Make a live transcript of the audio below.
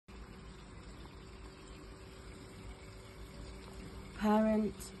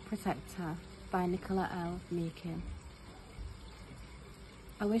Parent Protector by Nicola Meekin.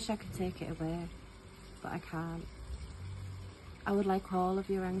 I wish I could take it away, but I can't. I would like all of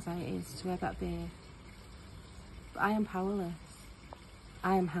your anxieties to ebb at bay, but I am powerless.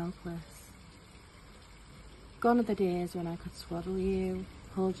 I am helpless. Gone are the days when I could swaddle you,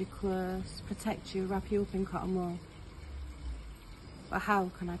 hold you close, protect you, wrap you up in cotton wool. But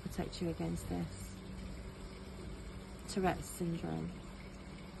how can I protect you against this? Tourettes Syndrome.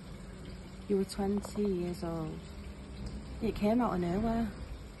 You were 20 years old. It came out of nowhere.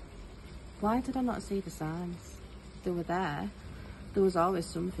 Why did I not see the signs? They were there. There was always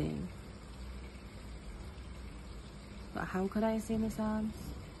something. But how could I have seen the signs?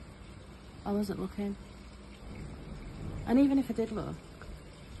 I wasn't looking. And even if I did look,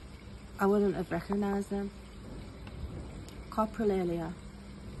 I wouldn't have recognised them. Coprolalia,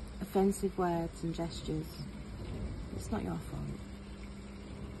 offensive words and gestures. It's not your fault.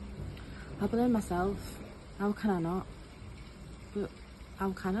 I blame myself. How can I not? But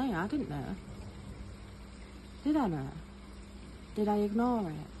how can I? I didn't know. Did I know? Did I ignore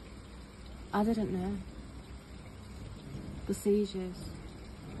it? I didn't know. The seizures.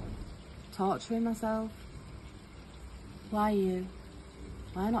 Torturing myself. Why you?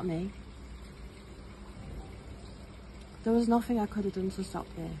 Why not me? There was nothing I could have done to stop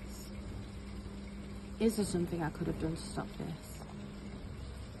this. Is there something I could have done to stop this?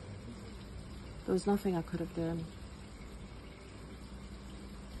 There was nothing I could have done.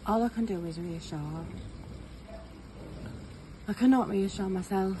 All I can do is reassure. I cannot reassure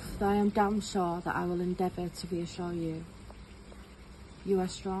myself, though I am damn sure that I will endeavour to reassure you. You are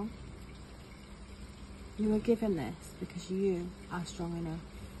strong. You were given this because you are strong enough.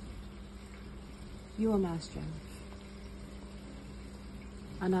 You are my strength.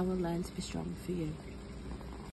 And I will learn to be strong for you.